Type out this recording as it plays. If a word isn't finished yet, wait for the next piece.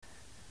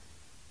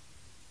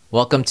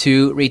Welcome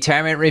to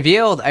Retirement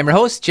Revealed. I'm your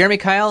host, Jeremy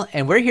Kyle,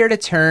 and we're here to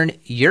turn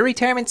your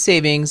retirement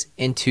savings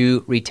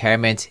into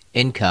retirement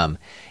income.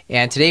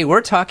 And today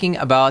we're talking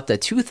about the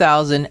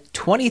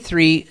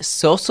 2023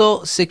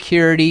 Social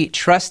Security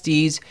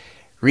Trustees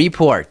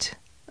Report.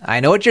 I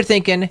know what you're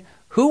thinking.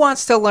 Who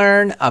wants to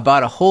learn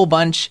about a whole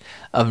bunch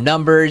of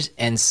numbers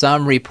and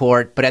some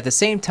report? But at the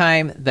same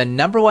time, the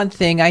number one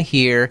thing I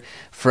hear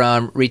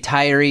from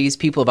retirees,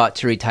 people about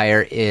to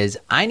retire, is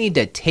I need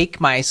to take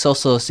my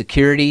Social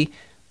Security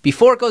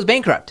before it goes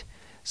bankrupt.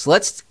 So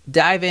let's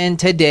dive in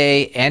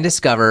today and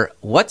discover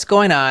what's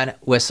going on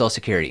with Social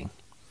Security.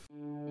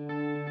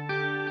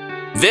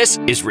 This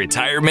is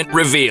Retirement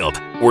Revealed,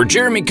 where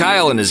Jeremy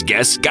Kyle and his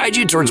guests guide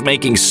you towards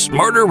making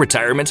smarter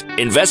retirement,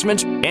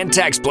 investment, and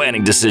tax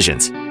planning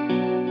decisions.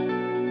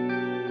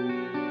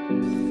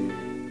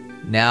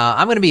 Now,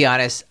 I'm going to be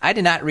honest, I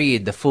did not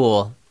read the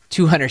full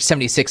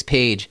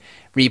 276-page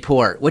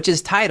report, which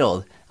is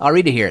titled, I'll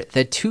read it here,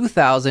 the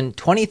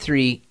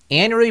 2023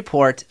 Annual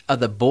Report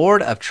of the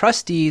Board of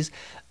Trustees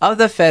of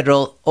the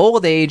Federal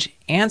Old Age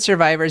and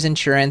Survivors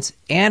Insurance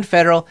and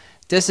Federal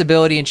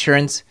Disability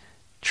Insurance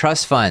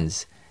Trust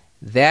Funds.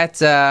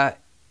 There's a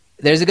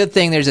good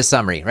thing there's a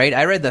summary, right?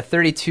 I read the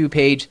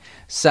 32-page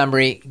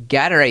summary,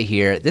 got it right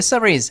here. This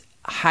summary is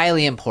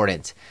highly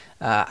important.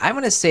 I'm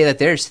going to say that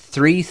there's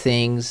three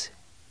things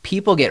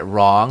people get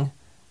wrong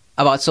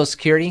about Social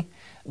Security.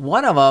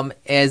 One of them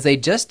is they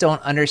just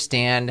don't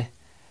understand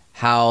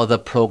how the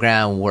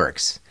program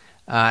works.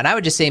 And I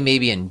would just say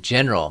maybe in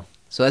general.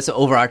 So that's the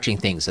overarching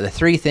thing. So the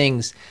three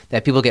things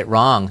that people get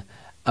wrong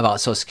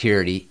about Social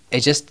Security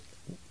is just,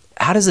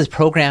 how does this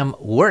program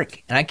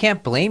work? And I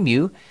can't blame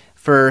you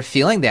for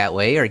feeling that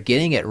way or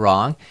getting it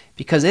wrong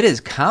because it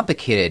is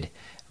complicated,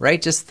 right?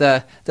 Just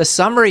the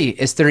summary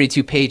is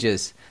 32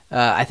 pages.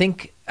 I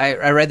think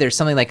I read there's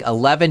something like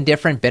 11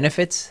 different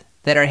benefits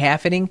that are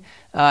happening.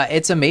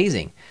 It's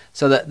amazing.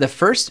 So the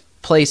first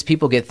place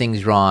people get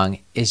things wrong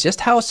is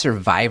just how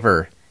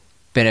survivor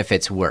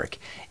benefits work.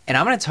 And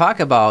I'm going to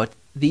talk about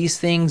these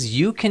things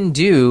you can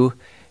do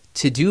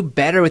to do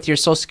better with your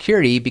Social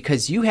Security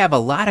because you have a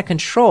lot of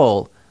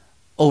control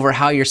over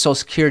how your Social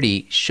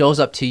Security shows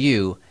up to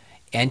you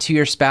and to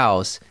your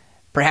spouse,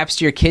 perhaps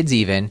to your kids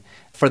even,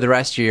 for the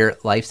rest of your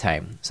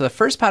lifetime. So the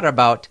first part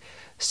about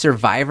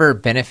survivor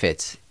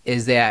benefits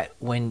is that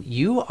when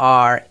you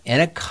are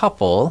in a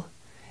couple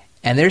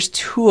and there's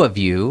two of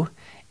you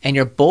and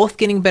you're both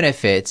getting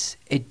benefits,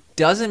 it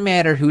doesn't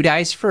matter who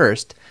dies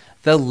first,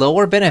 the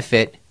lower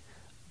benefit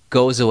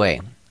goes away.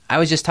 I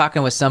was just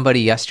talking with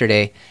somebody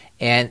yesterday,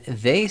 and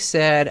they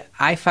said,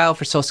 I filed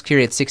for Social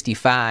Security at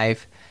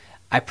 65.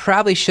 I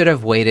probably should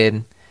have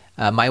waited.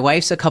 My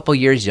wife's a couple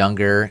years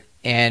younger,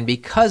 and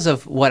because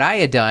of what I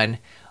had done,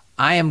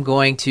 she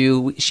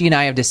and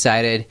I have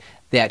decided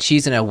that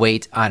she's going to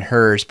wait on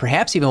hers,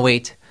 perhaps even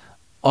wait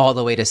all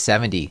the way to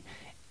 70.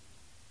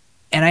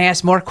 And I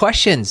asked more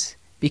questions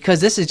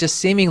because this is just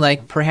seeming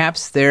like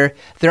perhaps they're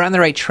on the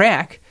right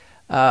track,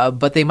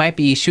 but they might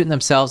be shooting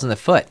themselves in the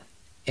foot.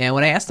 And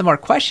when I asked them more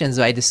questions,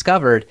 I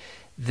discovered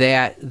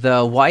that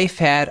the wife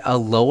had a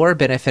lower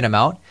benefit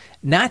amount,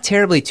 not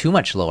terribly too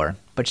much lower,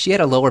 but she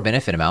had a lower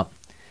benefit amount.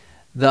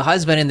 The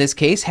husband, in this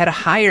case, had a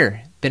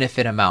higher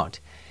benefit amount.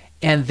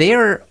 And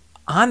they're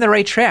on the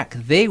right track.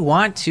 They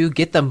want to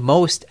get the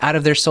most out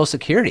of their Social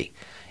Security.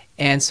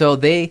 And so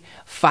they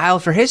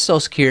filed for his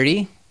Social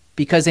Security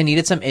because they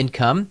needed some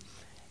income.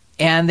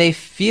 And they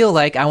feel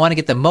like, I want to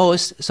get the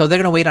most, so they're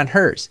going to wait on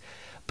hers.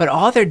 But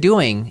all they're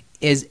doing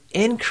is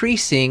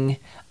increasing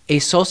a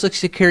Social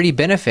Security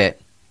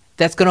benefit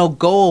that's going to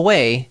go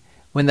away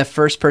when the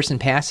first person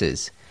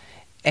passes.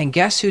 And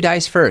guess who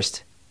dies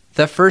first?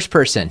 The first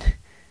person.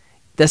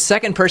 The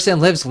second person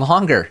lives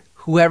longer,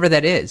 whoever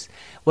that is.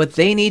 What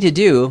they need to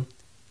do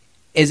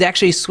is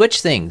actually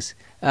switch things.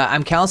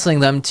 I'm counseling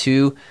them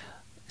to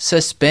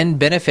suspend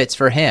benefits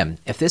for him.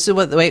 If this is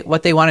what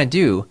they want to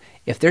do,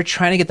 if they're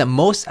trying to get the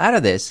most out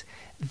of this,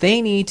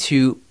 they need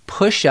to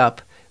push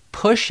up,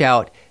 push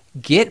out,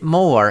 get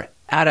more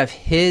out of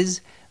his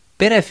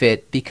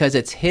benefit because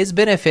it's his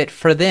benefit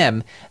for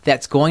them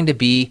that's going to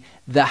be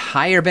the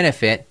higher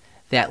benefit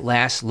that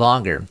lasts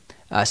longer.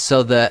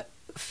 So the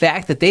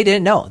fact that they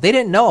didn't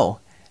know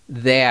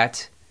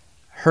that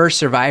her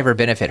survivor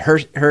benefit,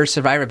 her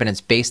survivor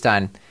benefit's based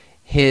on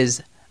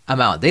his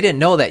amount. They didn't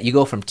know that you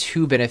go from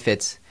two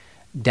benefits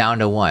down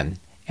to one.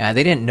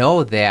 They didn't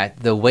know that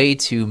the way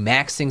to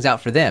max things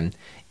out for them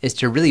is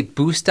to really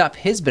boost up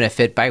his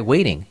benefit by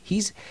waiting.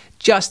 He's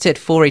just hit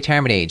full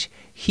retirement age.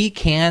 He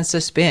can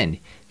suspend.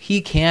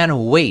 He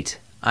can wait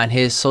on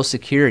his Social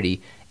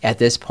Security at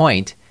this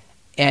point.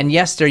 And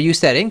yes, they're used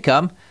to that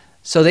income,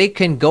 so they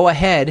can go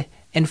ahead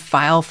and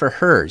file for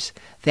hers.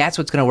 That's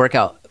what's going to work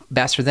out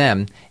best for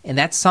them. And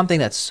that's something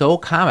that's so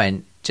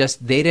common.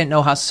 Just they didn't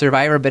know how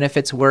survivor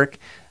benefits work.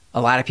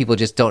 A lot of people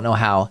just don't know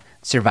how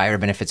survivor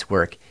benefits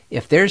work.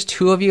 If there's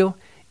two of you,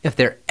 if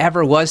there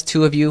ever was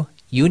two of you,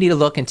 you need to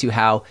look into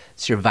how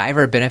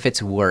survivor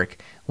benefits work.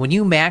 When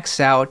you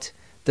max out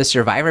the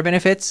survivor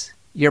benefits,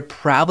 you're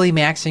probably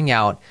maxing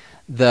out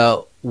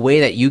the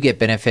way that you get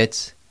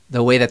benefits,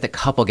 the way that the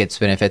couple gets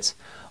benefits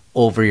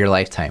over your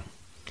lifetime.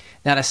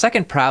 Now, the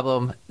second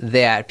problem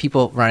that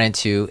people run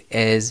into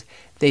is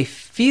they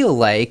feel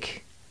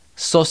like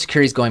Social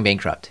Security is going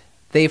bankrupt.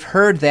 They've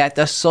heard that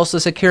the Social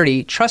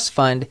Security Trust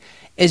Fund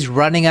is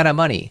running out of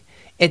money.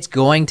 It's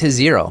going to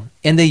zero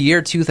in the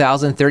year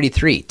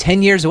 2033,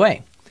 10 years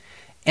away.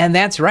 And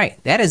that's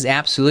right. That is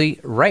absolutely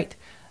right.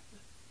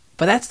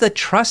 But that's the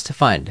trust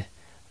fund.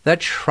 The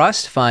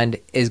trust fund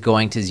is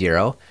going to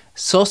zero.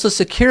 Social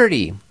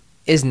Security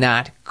is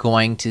not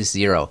going to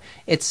zero.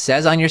 It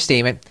says on your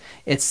statement,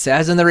 it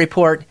says in the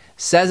report,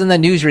 says in the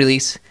news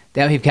release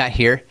that we've got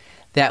here,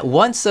 that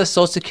once the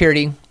Social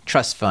Security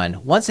Trust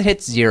Fund, once it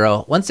hits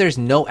zero, once there's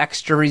no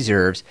extra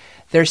reserves,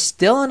 there's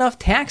still enough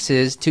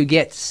taxes to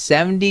get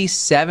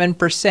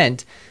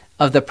 77%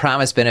 of the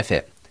promised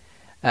benefit.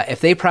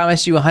 If they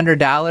promise you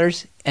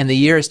 $100 and the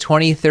year is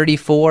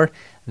 2034,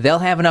 they'll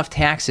have enough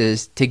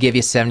taxes to give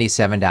you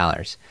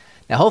 $77.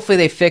 Now, hopefully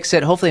they fix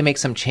it. Hopefully they make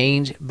some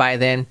change by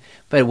then.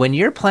 But when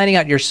you're planning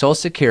out your Social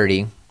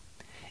Security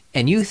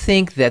and you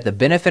think that the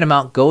benefit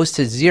amount goes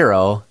to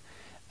zero,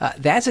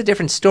 that's a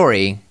different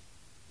story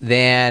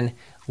than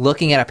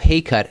looking at a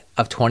pay cut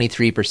of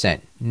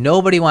 23%.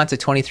 Nobody wants a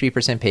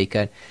 23% pay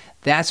cut.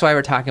 That's why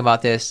we're talking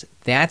about this.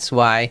 That's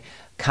why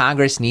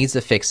Congress needs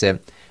to fix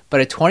it.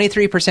 But a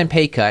 23%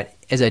 pay cut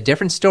is a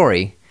different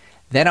story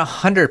than a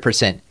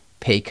 100%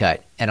 pay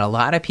cut. And a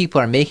lot of people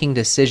are making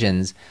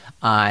decisions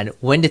on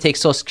when to take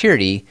Social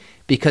Security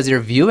because they're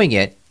viewing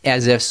it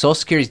as if Social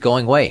Security is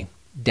going away,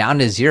 down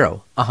to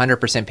zero,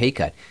 100% pay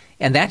cut.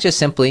 And that's just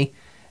simply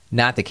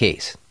not the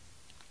case.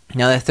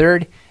 Now, the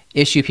third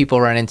issue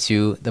people run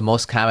into, the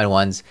most common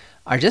ones,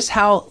 are just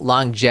how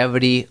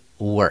longevity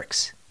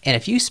works. And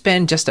if you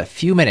spend just a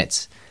few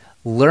minutes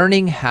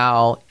learning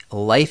how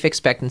life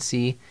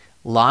expectancy,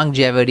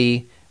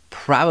 longevity,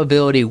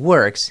 probability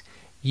works,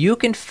 you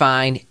can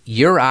find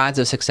your odds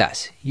of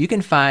success. You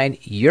can find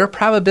your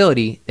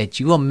probability that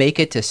you will make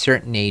it to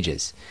certain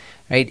ages,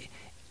 right?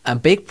 A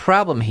big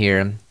problem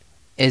here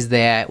is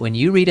that when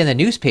you read in the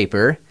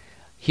newspaper,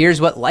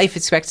 here's what life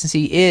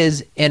expectancy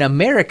is in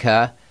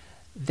America,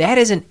 that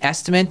is an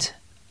estimate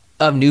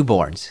of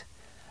newborns.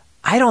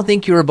 I don't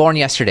think you were born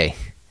yesterday,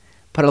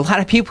 but a lot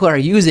of people are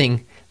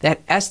using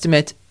that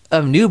estimate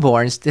of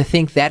newborns to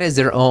think that is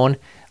their own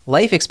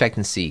life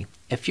expectancy.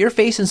 If you're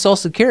facing Social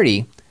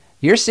Security,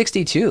 you're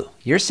 62,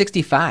 you're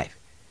 65,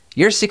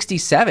 you're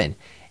 67,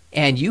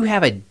 and you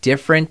have a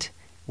different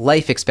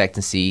life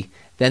expectancy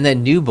than the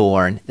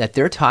newborn that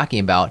they're talking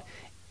about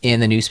in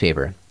the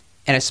newspaper.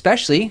 And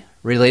especially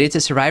related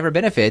to survivor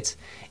benefits,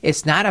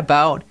 it's not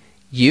about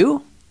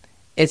you,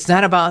 it's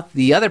not about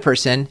the other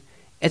person,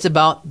 it's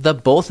about the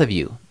both of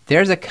you.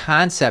 There's a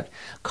concept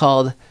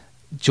called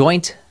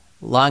joint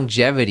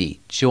longevity,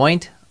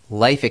 joint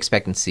life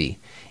expectancy.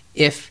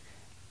 If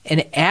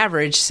an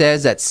average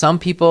says that some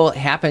people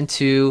happen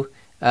to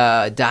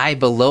die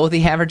below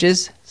the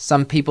averages,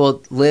 some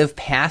people live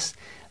past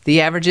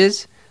the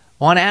averages,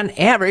 on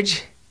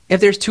average, if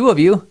there's two of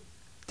you,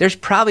 there's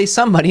probably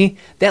somebody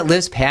that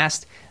lives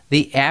past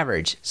the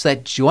average. So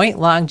that joint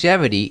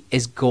longevity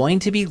is going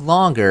to be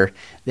longer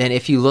than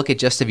if you look at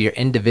just of your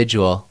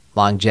individual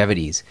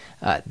longevities.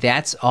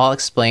 That's all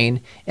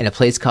explained in a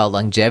place called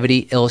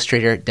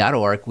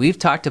longevityillustrator.org. We've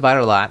talked about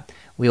it a lot.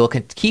 We will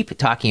keep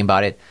talking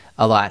about it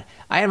a lot.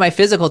 I had my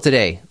physical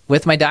today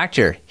with my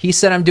doctor. He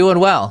said I'm doing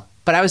well,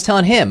 but I was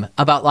telling him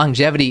about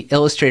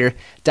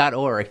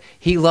longevityillustrator.org.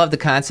 He loved the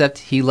concept.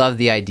 He loved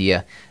the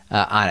idea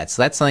on it.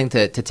 So that's something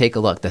to take a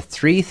look. The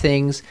three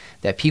things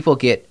that people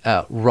get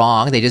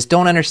wrong, they just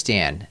don't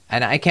understand.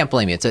 And I can't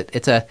blame you.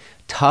 It's a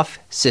tough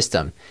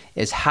system.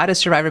 Is how does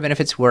survivor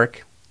benefits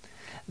work?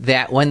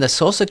 That when the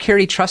Social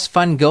Security Trust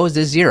Fund goes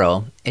to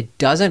zero, it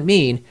doesn't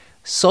mean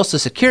Social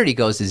Security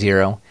goes to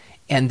zero.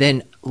 And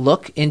then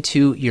look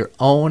into your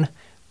own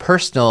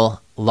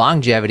personal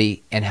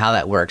longevity and how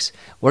that works.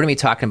 We're going to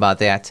be talking about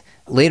that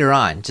later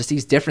on, just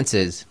these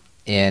differences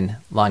in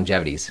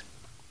longevities.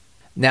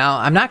 Now,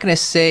 I'm not going to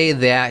say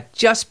that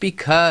just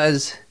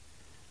because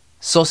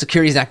Social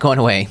Security is not going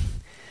away,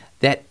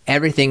 that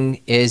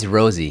everything is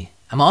rosy.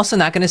 I'm also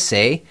not going to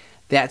say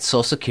that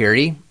Social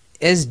Security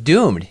is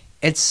doomed.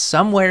 It's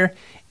somewhere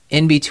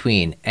in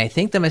between. And I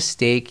think the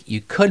mistake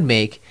you could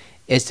make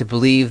is to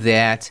believe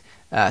that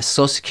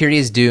Social Security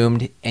is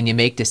doomed and you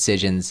make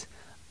decisions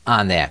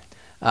on that.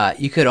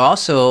 You could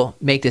also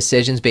make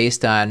decisions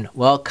based on,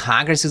 well,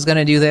 Congress is going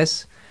to do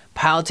this,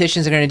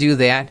 politicians are going to do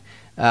that,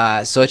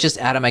 so it's just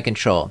out of my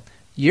control.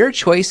 Your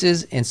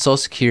choices in Social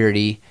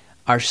Security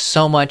are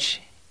so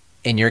much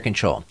in your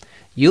control.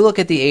 You look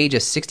at the age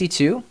of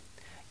 62,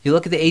 you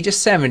look at the age of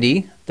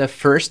 70, the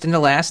first and the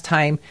last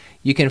time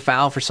you can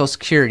file for Social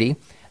Security,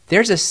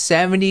 there's a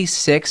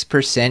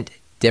 76%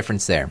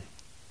 difference there.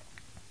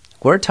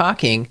 We're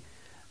talking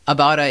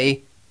about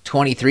a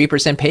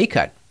 23% pay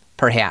cut,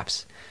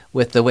 perhaps,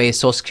 with the way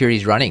Social Security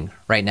is running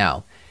right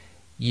now.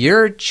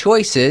 Your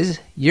choices,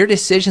 your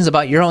decisions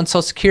about your own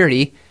Social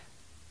Security,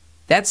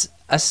 that's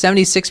a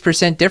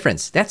 76%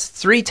 difference. That's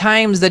 3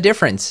 times the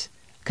difference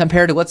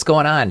compared to what's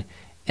going on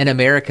in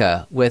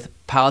America with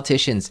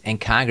politicians and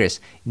Congress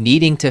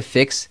needing to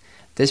fix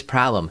this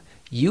problem.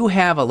 You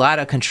have a lot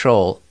of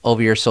control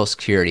over your Social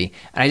Security,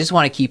 and I just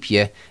want to keep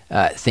you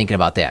thinking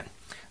about that.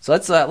 So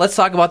let's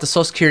talk about the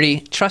Social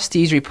Security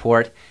Trustees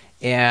Report,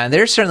 and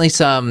there's certainly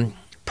some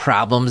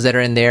problems that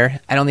are in there.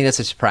 I don't think that's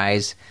a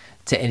surprise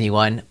to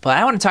anyone, but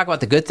I want to talk about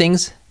the good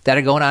things that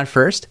are going on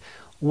first.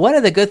 One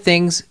of the good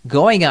things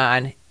going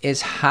on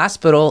is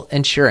hospital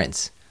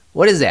insurance.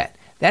 What is that?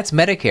 That's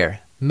Medicare.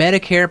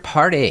 Medicare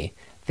Part A.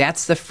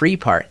 That's the free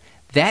part.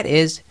 That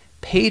is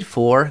paid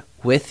for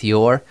with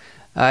your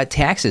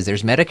taxes.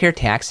 There's Medicare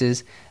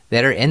taxes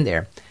that are in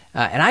there.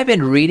 And I've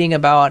been hearing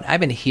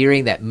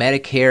that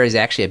Medicare is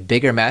actually a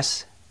bigger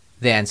mess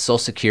than Social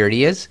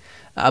Security is.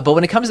 But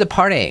when it comes to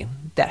Part A,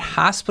 that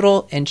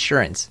hospital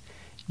insurance,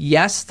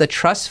 yes, the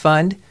trust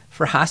fund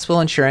for hospital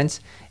insurance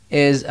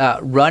is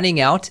running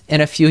out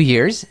in a few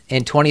years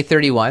in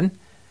 2031,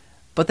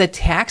 but the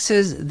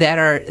taxes that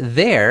are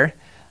there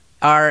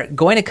are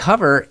going to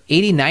cover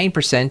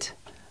 89%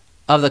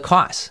 of the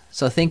costs.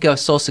 So think of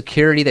Social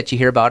Security that you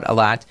hear about a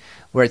lot,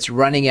 where it's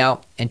running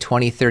out in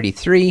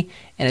 2033,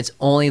 and it's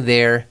only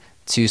there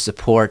to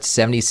support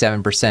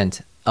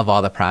 77% of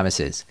all the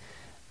promises.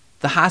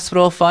 The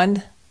hospital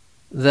fund,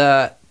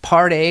 the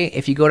Part A,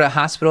 if you go to a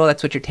hospital,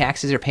 that's what your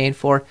taxes are paying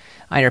for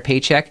on your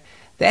paycheck.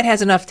 That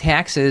has enough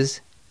taxes,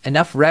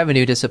 enough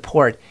revenue to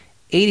support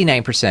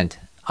 89%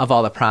 of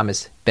all the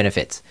promised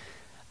benefits.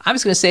 I'm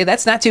just going to say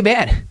that's not too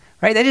bad,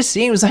 right? That just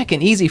seems like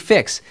an easy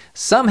fix.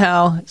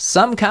 Somehow,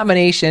 some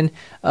combination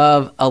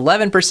of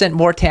 11%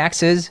 more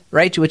taxes,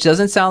 right, which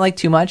doesn't sound like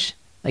too much.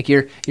 Like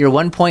your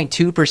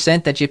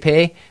 1.2% that you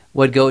pay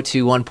would go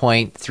to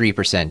 1.3%,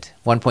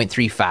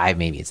 1.35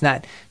 maybe. It's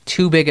not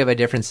too big of a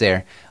difference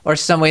there. Or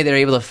some way they're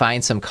able to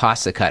find some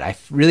costs to cut. I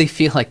really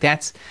feel like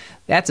that's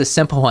a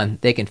simple one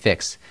they can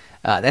fix.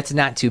 That's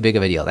not too big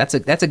of a deal. That's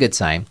a good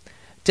sign.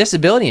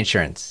 Disability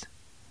insurance.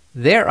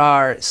 There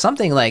are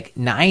something like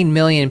 9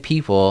 million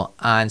people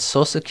on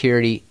Social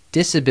Security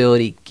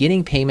disability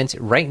getting payments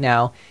right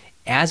now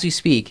as we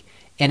speak,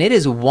 and it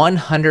is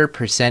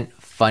 100%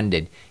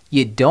 funded.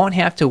 You don't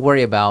have to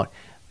worry about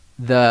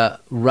the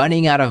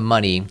running out of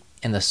money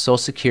in the Social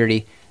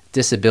Security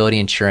disability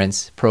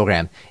insurance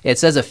program. It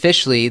says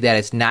officially that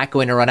it's not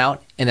going to run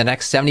out in the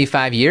next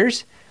 75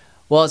 years.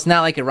 Well, it's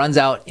not like it runs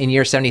out in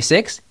year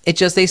 76. It's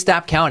just they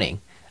stop counting.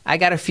 I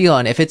got a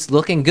feeling if it's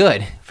looking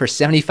good for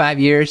 75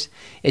 years,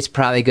 it's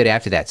probably good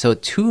after that. So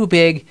two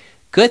big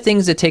good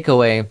things to take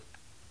away.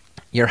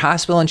 Your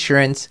hospital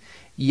insurance,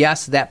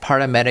 yes, that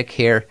part of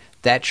Medicare,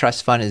 that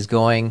trust fund is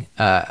going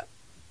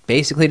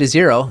basically to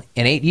zero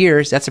in 8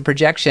 years. That's a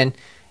projection.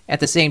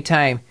 At the same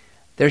time,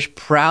 there's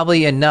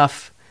probably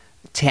enough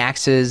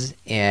taxes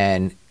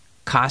and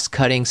cost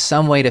cutting,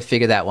 some way to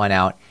figure that one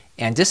out.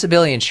 And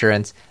disability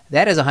insurance,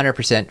 that is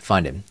 100%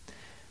 funded.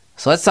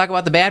 So let's talk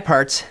about the bad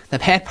parts. The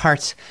bad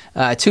parts,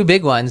 two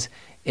big ones,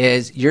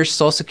 is your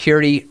Social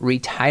Security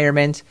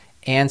Retirement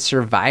and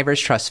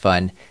Survivors Trust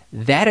Fund.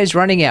 That is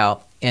running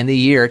out in the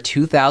year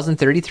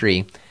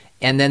 2033.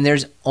 And then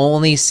there's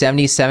only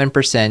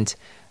 77%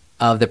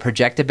 of the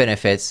projected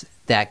benefits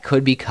that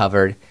could be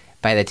covered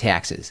by the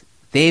taxes.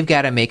 They've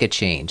got to make a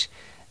change.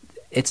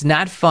 It's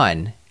not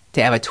fun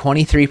to have a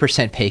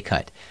 23% pay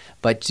cut.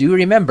 But do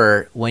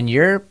remember, when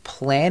you're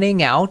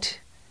planning out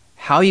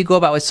how you go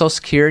about with Social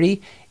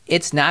Security,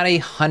 it's not a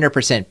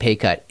 100% pay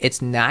cut.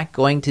 It's not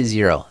going to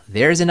zero.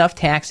 There's enough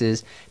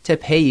taxes to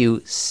pay you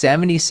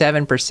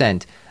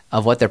 77%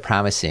 of what they're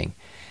promising.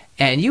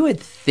 And you would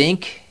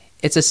think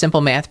it's a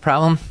simple math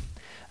problem.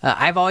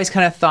 I've always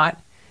kind of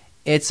thought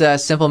it's a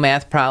simple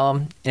math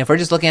problem. And if we're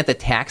just looking at the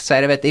tax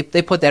side of it,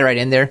 they put that right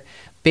in there.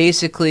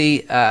 Basically,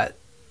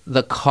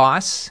 the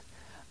costs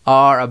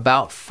are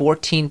about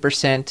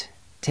 14%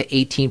 to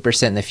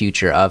 18% in the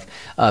future of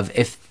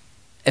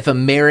if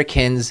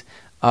Americans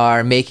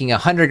are making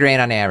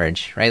 $100,000 on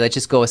average, right? Let's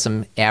just go with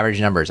some average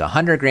numbers.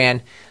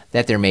 $100,000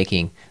 that they're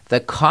making. The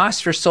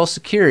cost for Social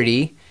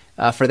Security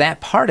for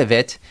that part of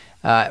it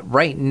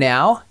right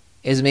now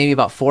is maybe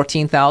about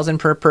 $14,000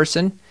 per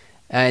person.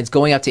 It's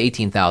going up to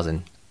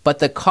 $18,000. But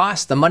the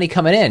cost, the money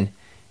coming in,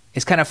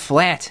 is kind of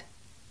flat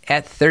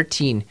at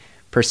 13%,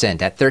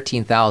 at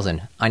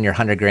 $13,000 on your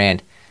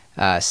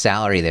 $100,000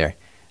 salary there.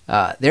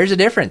 There's a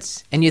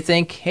difference. And you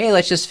think, hey,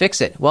 let's just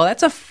fix it. Well,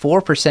 that's a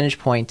 4 percentage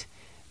point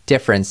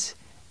difference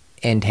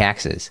in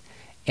taxes.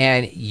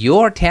 And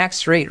your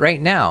tax rate right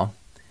now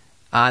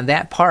on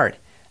that part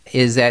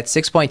is at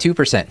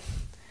 6.2%,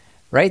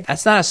 right?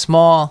 That's not a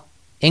small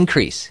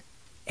increase.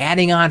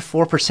 Adding on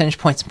 4 percentage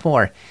points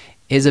more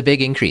is a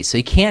big increase. So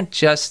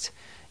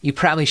you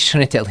probably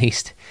shouldn't at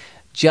least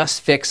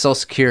just fix Social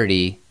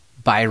Security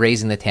by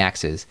raising the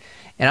taxes.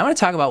 And I want to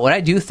talk about what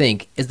I do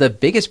think is the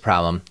biggest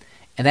problem,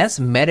 and that's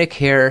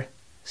Medicare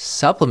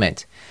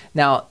supplement.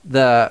 Now,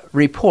 the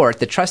report,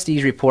 the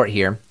trustees report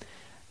here,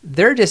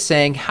 they're just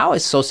saying, how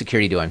is Social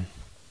Security doing?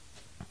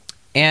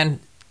 And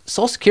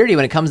Social Security,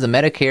 when it comes to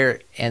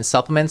Medicare and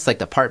supplements like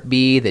the Part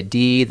B, the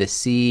D, the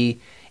C,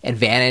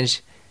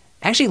 Advantage,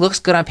 actually looks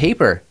good on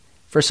paper.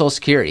 for Social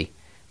Security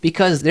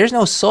because there's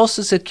no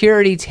Social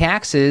Security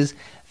taxes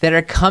that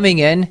are coming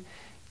in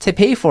to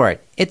pay for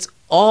it. It's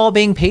all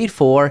being paid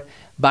for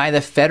by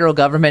the federal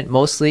government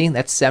mostly.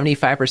 That's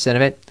 75%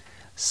 of it.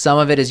 Some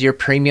of it is your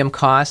premium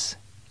costs.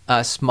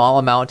 A small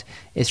amount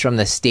is from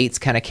the states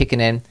kind of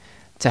kicking in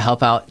to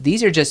help out.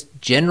 These are just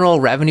general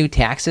revenue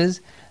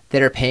taxes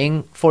that are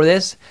paying for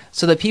this.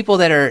 So the people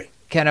that are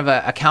kind of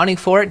accounting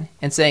for it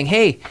and saying,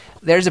 hey,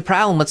 there's a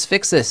problem, let's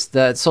fix this,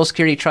 the Social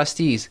Security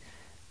trustees,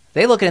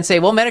 they look at it and say,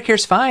 well,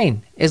 Medicare's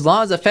fine. As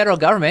long as the federal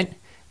government,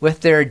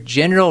 with their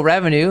general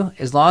revenue,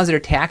 as long as their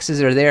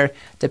taxes are there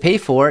to pay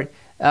for it,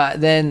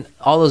 then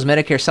all those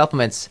Medicare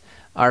supplements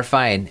are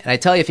fine. And I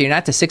tell you, if you're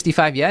not to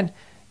 65 yet,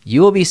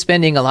 you will be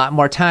spending a lot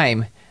more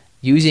time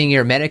using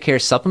your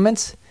Medicare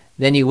supplements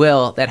than you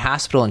will that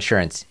hospital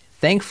insurance.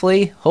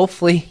 Thankfully,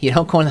 hopefully, you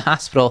don't go in the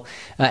hospital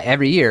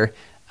every year,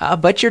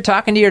 but you're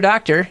talking to your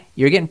doctor,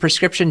 you're getting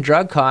prescription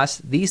drug costs.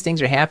 These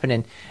things are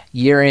happening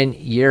year in,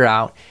 year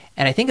out.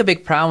 And I think a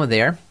big problem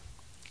there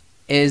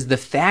is the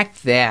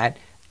fact that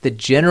the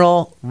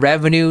general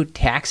revenue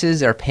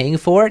taxes are paying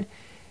for it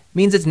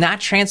means it's not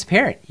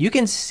transparent. You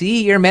can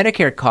see your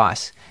Medicare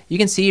costs. You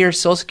can see your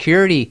Social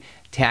Security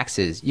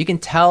taxes. You can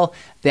tell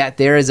that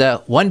there is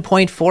a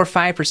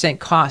 1.45%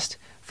 cost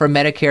for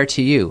Medicare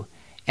to you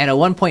and a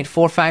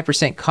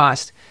 1.45%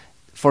 cost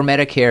for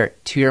Medicare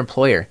to your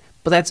employer.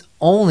 But that's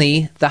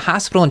only the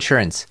hospital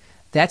insurance.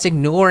 That's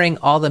ignoring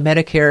all the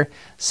Medicare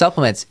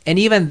supplements. And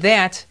even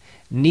that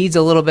needs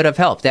a little bit of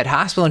help. That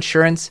hospital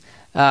insurance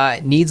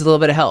needs a little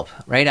bit of help,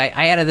 right?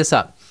 I added this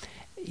up.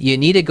 You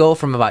need to go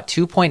from about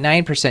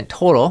 2.9%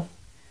 total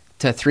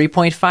to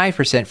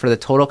 3.5% for the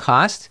total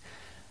cost,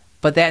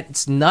 but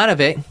that's none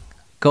of it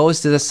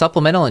goes to the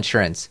supplemental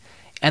insurance.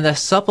 And the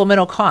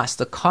supplemental cost,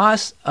 the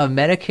cost of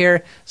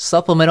Medicare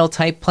supplemental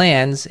type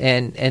plans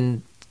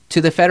and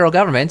to the federal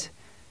government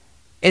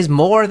is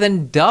more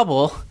than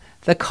double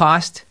the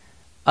cost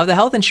of the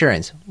health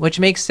insurance, which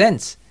makes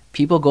sense.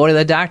 People go to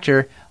the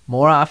doctor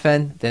more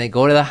often than they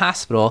go to the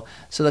hospital,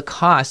 so the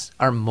costs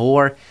are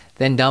more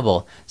than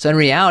double. So in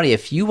reality,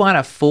 if you want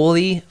to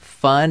fully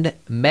fund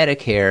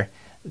Medicare,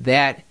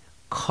 that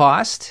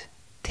cost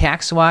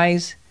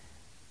tax-wise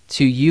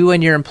to you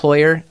and your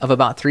employer of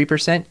about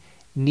 3%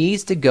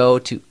 needs to go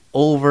to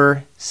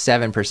over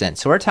 7%.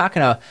 So we're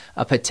talking a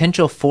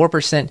potential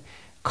 4%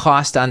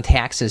 cost on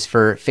taxes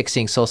for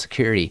fixing Social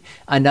Security,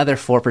 another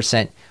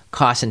 4%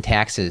 cost in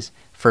taxes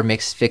for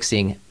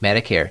fixing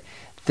Medicare.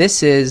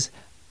 This is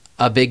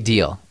a big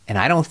deal. And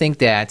I don't think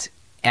that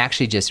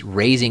actually just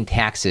raising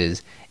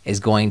taxes is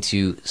going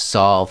to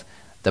solve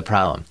the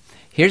problem.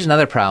 Here's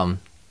another problem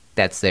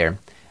that's there.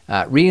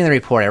 Reading the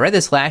report, I read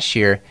this last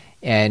year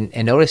and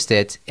noticed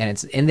it, and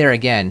it's in there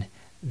again.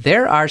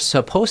 There are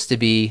supposed to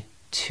be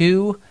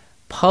 2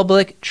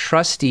 public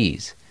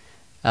trustees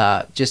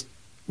just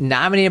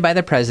nominated by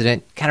the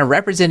president, kind of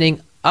representing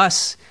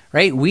us,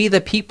 right? We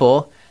the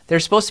people.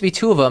 There's supposed to be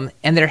 2 of them,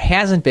 and there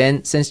hasn't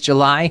been since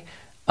July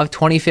of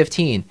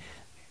 2015.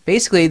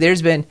 Basically,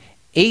 there's been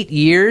 8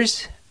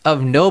 years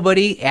of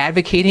nobody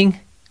advocating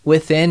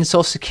within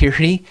Social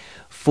Security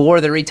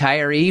for the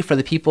retiree, for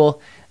the people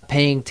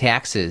paying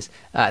taxes.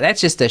 That's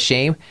just a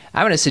shame.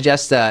 I'm going to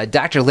suggest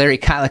Dr. Larry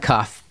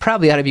Kotlikoff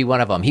probably ought to be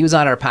one of them. He was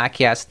on our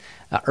podcast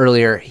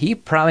earlier. He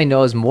probably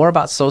knows more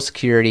about Social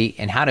Security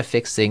and how to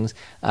fix things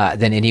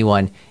than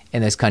anyone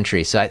in this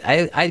country. So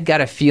I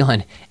got a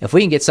feeling if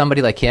we can get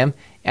somebody like him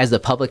as the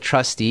public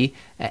trustee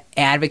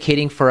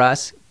advocating for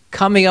us,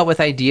 coming up with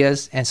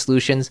ideas and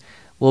solutions,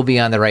 we'll be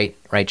on the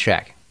right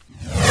track.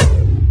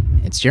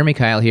 It's Jeremy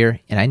Kyle here,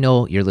 and I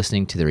know you're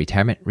listening to the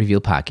Retirement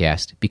Revealed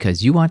podcast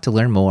because you want to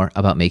learn more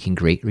about making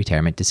great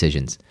retirement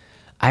decisions.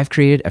 I've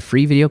created a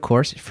free video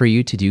course for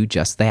you to do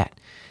just that.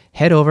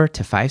 Head over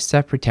to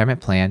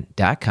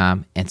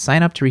 5stepretirementplan.com and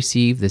sign up to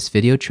receive this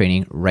video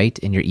training right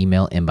in your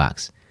email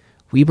inbox.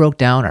 We broke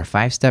down our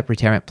 5-step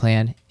retirement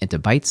plan into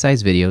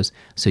bite-sized videos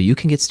so you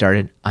can get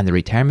started on the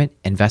retirement,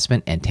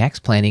 investment, and tax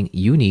planning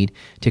you need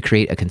to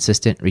create a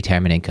consistent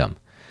retirement income.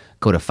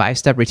 Go to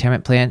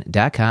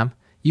 5stepretirementplan.com,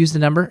 use the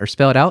number or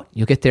spell it out.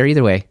 You'll get there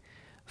either way.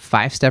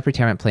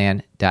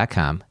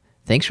 5stepretirementplan.com.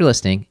 Thanks for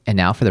listening, and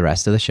now for the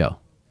rest of the show.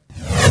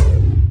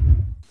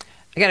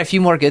 I got a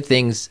few more good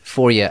things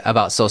for you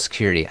about Social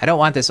Security. I don't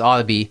want this all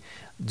to be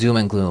doom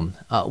and gloom.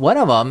 One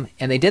of them,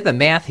 and they did the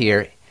math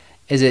here,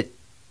 is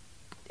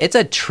it's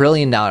a $1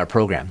 trillion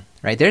program,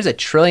 right? There's $1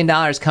 trillion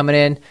coming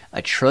in,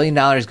 $1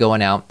 trillion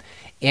going out.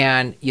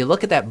 And you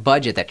look at that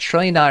budget, that $1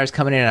 trillion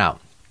coming in and out.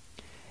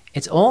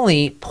 It's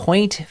only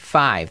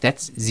 0.5,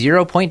 that's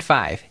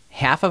 0.5,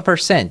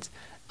 0.5%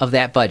 of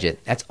that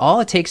budget. That's all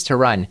it takes to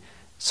run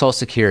Social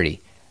Security.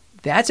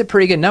 That's a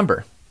pretty good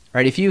number,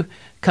 right? If you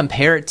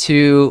compare it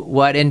to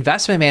what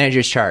investment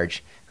managers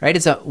charge, right?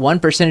 It's a 1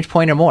 percentage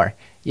point or more.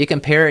 You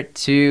compare it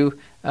to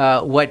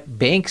what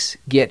banks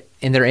get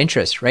in their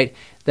interest, right?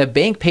 The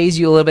bank pays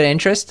you a little bit of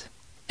interest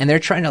and they're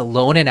trying to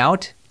loan it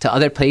out to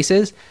other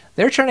places.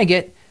 They're trying to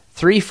get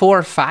 3,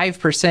 4,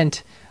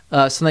 5%,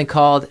 something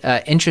called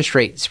interest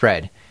rate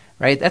spread,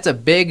 right? That's a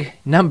big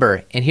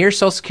number. And here's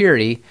Social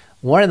Security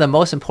one of the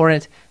most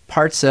important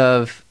parts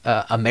of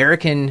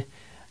American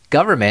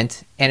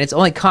government, and it's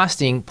only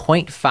costing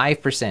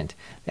 0.5%.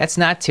 That's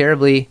not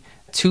terribly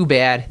too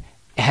bad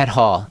at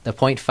all, the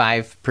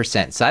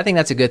 0.5%. So I think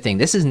that's a good thing.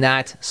 This is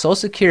not Social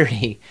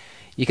Security.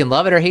 You can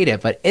love it or hate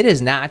it, but it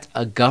is not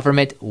a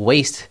government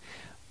waste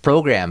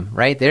program,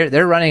 right?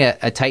 They're running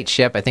a tight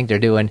ship. I think they're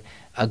doing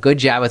a good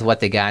job with what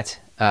they got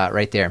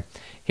right there.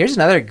 Here's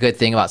another good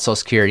thing about Social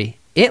Security.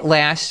 It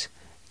lasts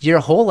your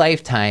whole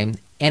lifetime,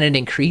 and it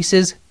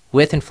increases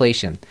with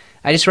inflation.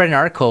 I just read an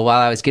article while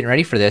I was getting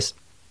ready for this.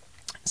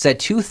 It said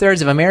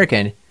 2/3 of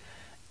Americans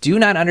do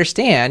not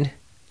understand,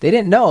 they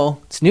didn't know,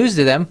 it's news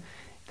to them,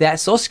 that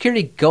Social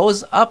Security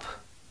goes up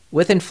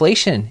with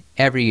inflation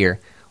every year.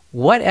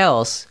 What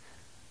else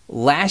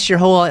lasts your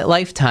whole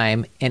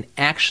lifetime and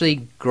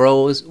actually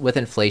grows with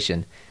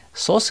inflation?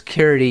 Social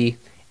Security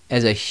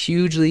is a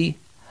hugely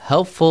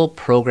helpful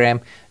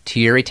program to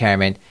your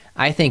retirement.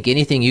 I think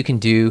anything you can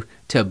do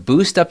to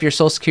boost up your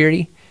Social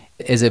Security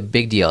is a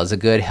big deal, is a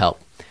good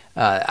help.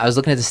 I was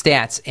looking at the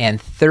stats,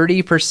 and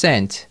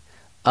 30%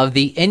 of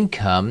the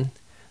income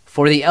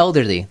for the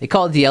elderly, they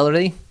call it the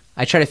elderly.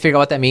 I try to figure out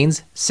what that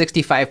means,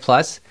 65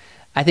 plus.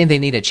 I think they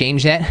need to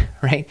change that,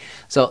 right?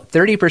 So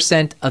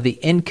 30% of the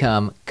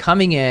income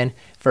coming in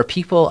for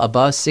people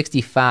above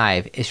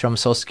 65 is from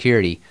Social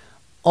Security.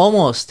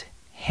 Almost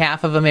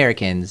half of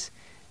Americans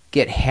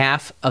get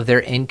half of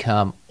their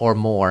income or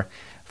more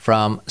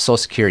from Social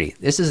Security.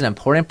 This is an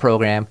important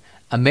program.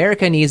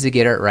 America needs to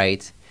get it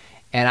right.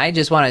 And I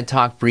just want to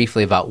talk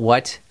briefly about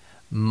what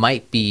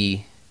might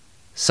be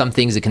some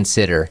things to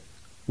consider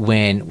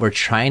when we're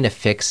trying to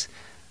fix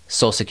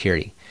Social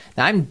Security.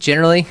 Now, I'm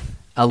generally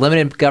a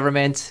limited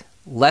government,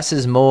 less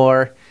is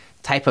more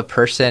type of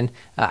person.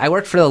 I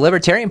worked for the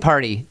Libertarian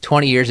Party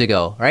 20 years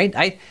ago, right?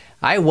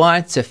 I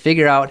want to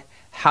figure out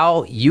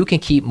how you can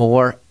keep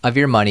more of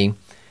your money.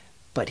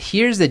 But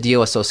here's the deal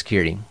with Social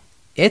Security.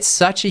 It's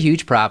such a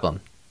huge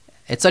problem.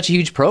 It's such a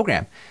huge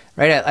program,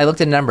 right? I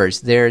looked at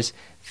numbers. There's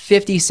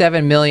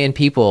 57 million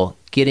people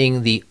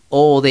getting the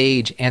old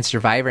age and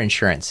survivor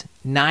insurance,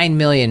 9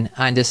 million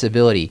on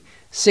disability,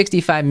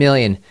 65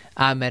 million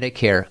on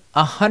Medicare,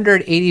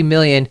 180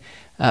 million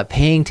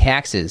paying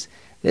taxes.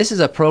 This is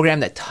a program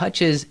that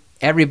touches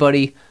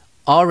everybody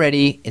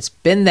already. It's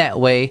been that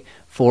way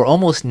for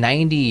almost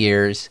 90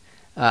 years.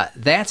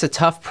 That's a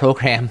tough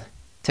program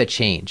to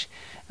change.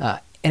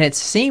 And it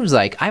seems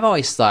like, I've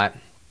always thought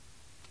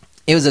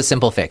it was a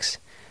simple fix,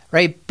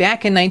 right?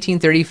 Back in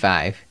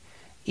 1935,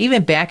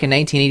 even back in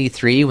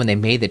 1983, when they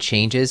made the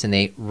changes and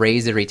they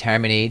raised the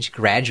retirement age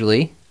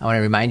gradually, I want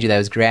to remind you that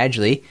was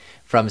gradually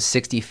from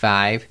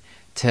 65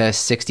 to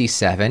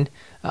 67,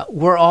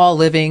 we're all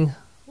living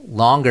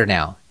longer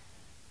now.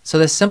 So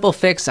the simple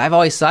fix, I've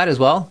always thought as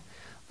well,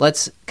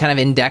 let's kind of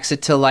index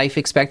it to life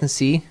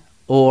expectancy,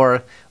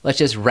 or let's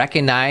just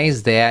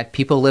recognize that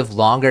people live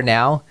longer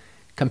now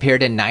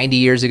compared to 90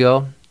 years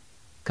ago,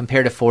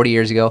 compared to 40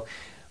 years ago.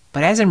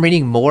 But as I'm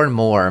reading more and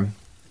more,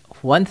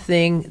 one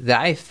thing that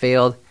I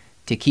failed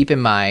to keep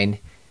in mind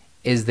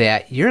is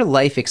that your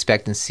life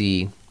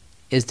expectancy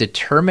is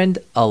determined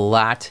a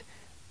lot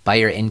by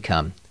your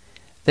income.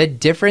 The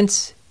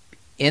difference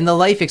in the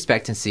life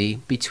expectancy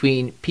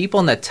between people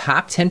in the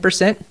top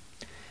 10%,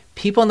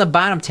 people in the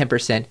bottom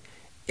 10%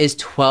 is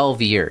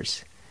 12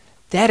 years.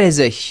 That is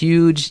a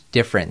huge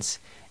difference.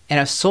 And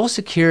if Social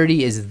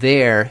Security is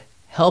there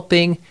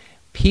helping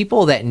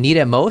people that need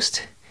it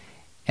most,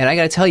 and I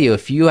got to tell you,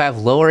 if you have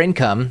lower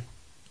income,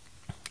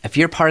 if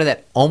you're part of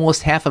that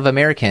almost half of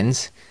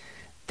Americans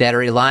that are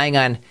relying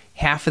on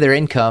half of their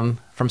income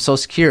from Social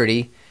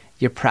Security,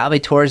 you're probably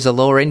towards the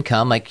lower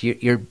income, like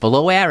you're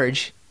below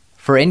average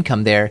for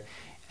income there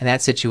in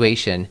that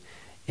situation.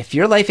 If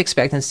your life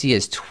expectancy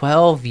is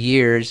 12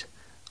 years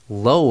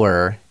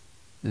lower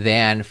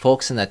than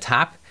folks in the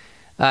top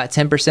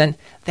 10%,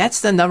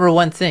 that's the number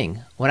one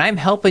thing. When I'm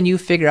helping you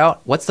figure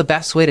out what's the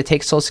best way to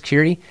take Social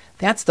Security,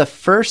 that's the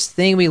first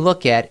thing we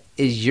look at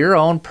is your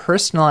own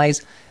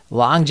personalized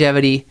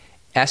longevity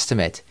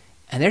estimate.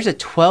 And there's a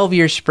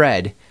 12-year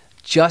spread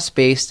just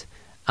based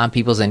on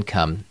people's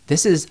income.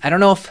 This is, I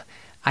don't know if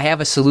I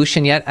have a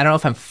solution yet. I don't know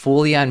if I'm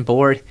fully on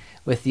board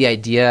with the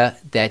idea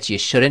that you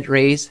shouldn't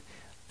raise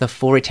the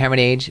full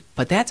retirement age,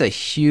 but that's a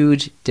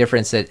huge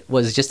difference that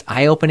was just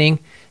eye-opening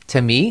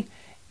to me.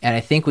 And I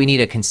think we need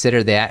to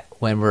consider that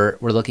when we're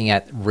looking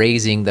at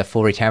raising the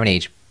full retirement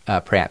age,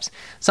 perhaps.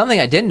 Something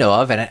I didn't know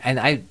of,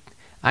 and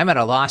I'm at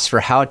a loss for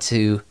how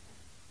to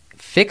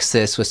fix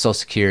this with Social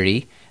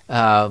Security,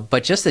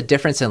 but just the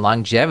difference in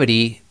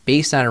longevity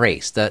based on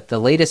race. The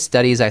latest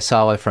studies I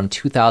saw were from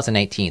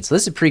 2019. So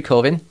this is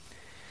pre-COVID,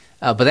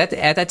 but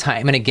at that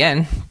time, and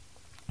again,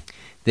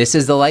 this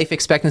is the life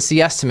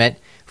expectancy estimate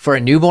for a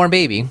newborn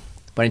baby,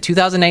 but in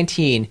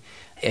 2019,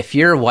 if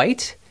you're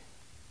white,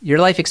 your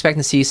life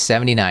expectancy is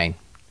 79.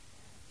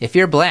 If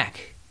you're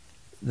black,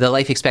 the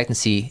life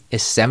expectancy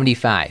is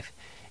 75.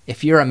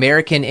 If you're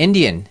American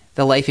Indian,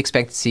 the life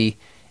expectancy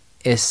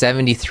is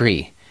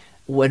 73.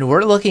 When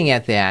we're looking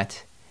at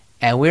that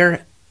and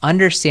we're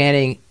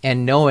understanding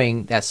and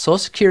knowing that Social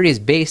Security is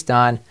based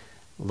on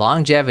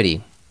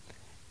longevity.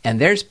 And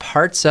there's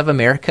parts of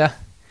America,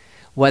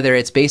 whether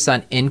it's based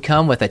on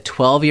income with a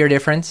 12-year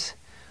difference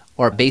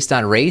or based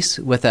on race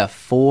with a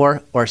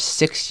 4 or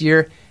 6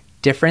 year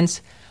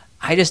difference.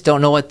 I just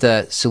don't know what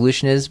the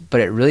solution is, but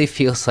it really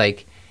feels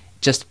like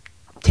just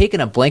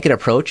taking a blanket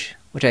approach,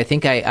 which I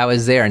think I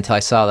was there until I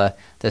saw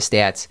the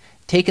stats,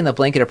 taking the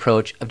blanket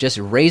approach of just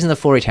raising the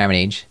full retirement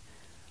age,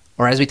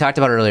 or as we talked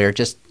about earlier,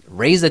 just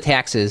raise the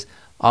taxes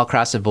all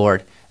across the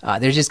board.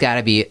 There's just got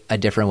to be a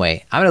different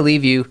way. I'm going to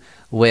leave you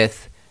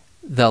with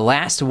the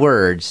last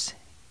words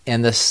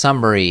in the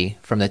summary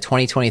from the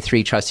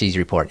 2023 Trustees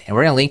Report. And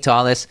we're going to link to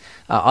all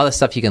the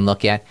stuff you can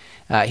look at.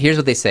 Here's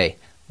what they say.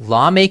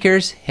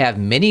 Lawmakers have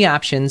many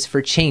options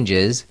for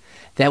changes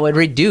that would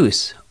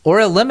reduce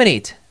or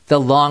eliminate the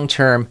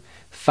long-term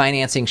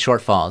financing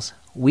shortfalls.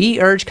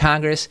 We urge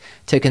Congress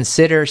to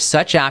consider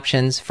such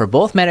options for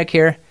both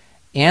Medicare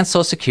and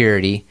Social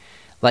Security,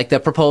 like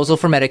the proposal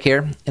for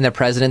Medicare in the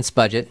president's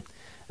budget.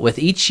 With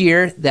each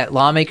year that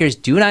lawmakers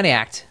do not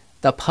act,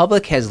 the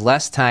public has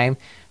less time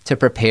to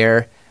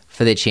prepare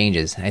for the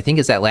changes. And I think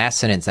it's that last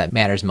sentence that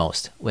matters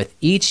most. With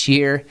each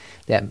year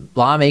that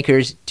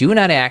lawmakers do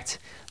not act,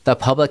 the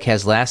public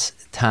has less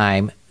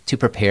time to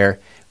prepare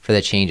for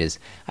the changes.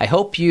 I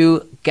hope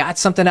you got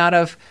something out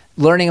of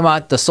learning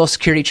about the Social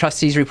Security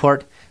Trustees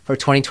Report for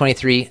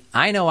 2023.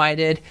 I know I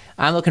did.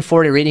 I'm looking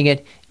forward to reading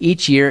it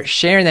each year,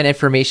 sharing that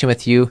information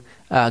with you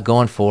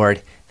going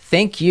forward.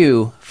 Thank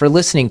you for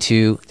listening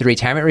to the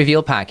Retirement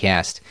Revealed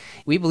podcast.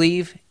 We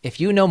believe if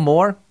you know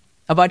more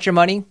about your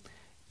money,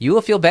 you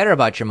will feel better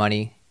about your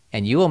money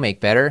and you will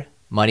make better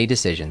money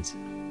decisions.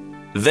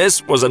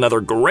 This was another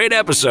great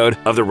episode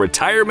of the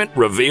Retirement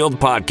Revealed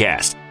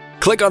podcast.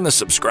 Click on the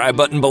subscribe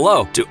button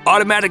below to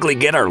automatically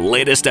get our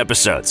latest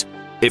episodes.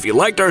 If you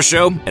liked our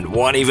show and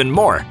want even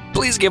more,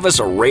 please give us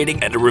a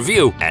rating and a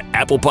review at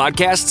Apple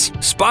Podcasts,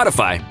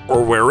 Spotify,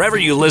 or wherever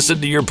you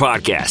listen to your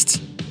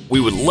podcasts. We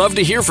would love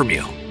to hear from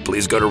you.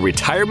 Please go to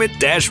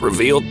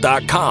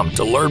retirement-revealed.com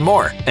to learn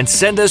more and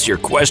send us your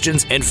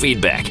questions and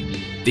feedback.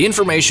 The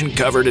information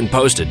covered and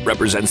posted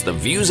represents the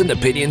views and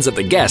opinions of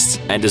the guests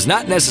and does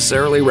not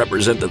necessarily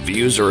represent the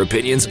views or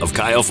opinions of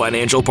Kyle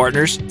Financial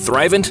Partners,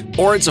 Thrivent,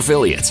 or its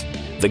affiliates.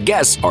 The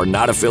guests are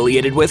not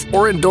affiliated with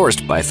or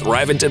endorsed by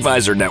Thrivent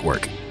Advisor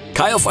Network.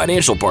 Kyle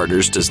Financial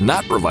Partners does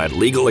not provide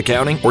legal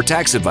accounting or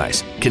tax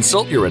advice.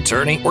 Consult your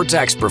attorney or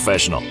tax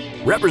professional.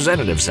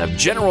 Representatives have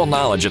general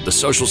knowledge of the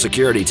Social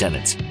Security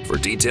tenets. For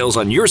details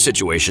on your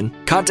situation,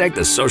 contact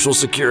the Social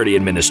Security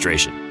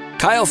Administration.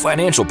 Kyle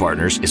Financial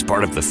Partners is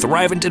part of the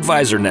Thrivent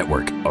Advisor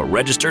Network, a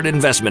registered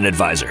investment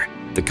advisor.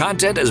 The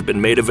content has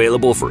been made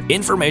available for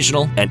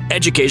informational and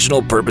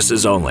educational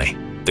purposes only.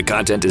 The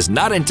content is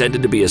not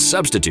intended to be a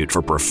substitute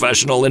for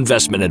professional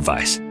investment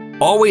advice.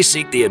 Always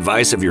seek the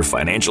advice of your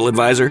financial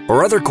advisor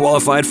or other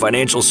qualified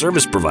financial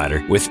service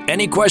provider with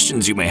any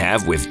questions you may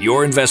have with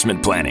your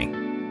investment planning.